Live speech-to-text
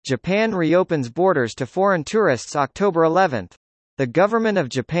Japan reopens borders to foreign tourists October 11. The government of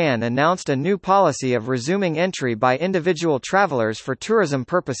Japan announced a new policy of resuming entry by individual travelers for tourism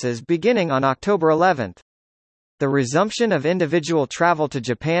purposes beginning on October 11. The resumption of individual travel to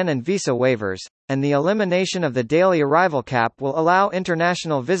Japan and visa waivers, and the elimination of the daily arrival cap will allow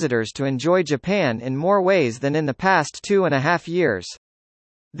international visitors to enjoy Japan in more ways than in the past 2.5 years.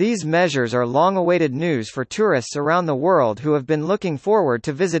 These measures are long-awaited news for tourists around the world who have been looking forward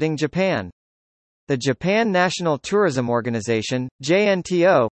to visiting Japan. The Japan National Tourism Organization,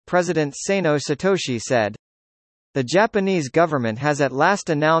 JNTO, President Seino Satoshi said, "The Japanese government has at last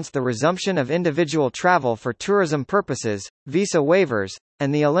announced the resumption of individual travel for tourism purposes, visa waivers,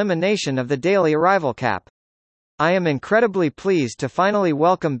 and the elimination of the daily arrival cap. I am incredibly pleased to finally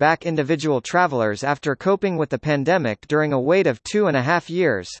welcome back individual travelers after coping with the pandemic during a wait of 2.5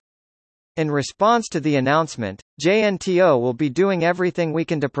 years. In response to the announcement, JNTO will be doing everything we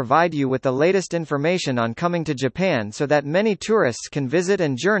can to provide you with the latest information on coming to Japan so that many tourists can visit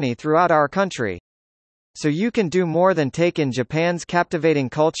and journey throughout our country. So you can do more than take in Japan's captivating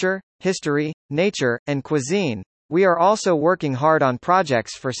culture, history, nature, and cuisine. We are also working hard on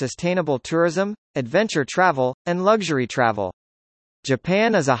projects for sustainable tourism, adventure travel, and luxury travel.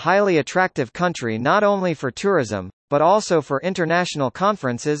 Japan is a highly attractive country not only for tourism, but also for international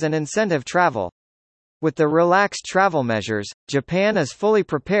conferences and incentive travel. With the relaxed travel measures, Japan is fully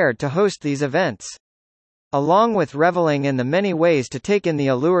prepared to host these events. Along with reveling in the many ways to take in the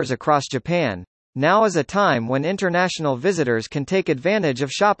allures across Japan, now is a time when international visitors can take advantage of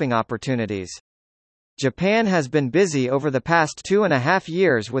shopping opportunities. Japan has been busy over the past 2.5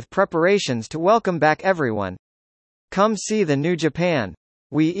 years with preparations to welcome back everyone. Come see the new Japan.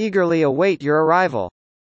 We eagerly await your arrival."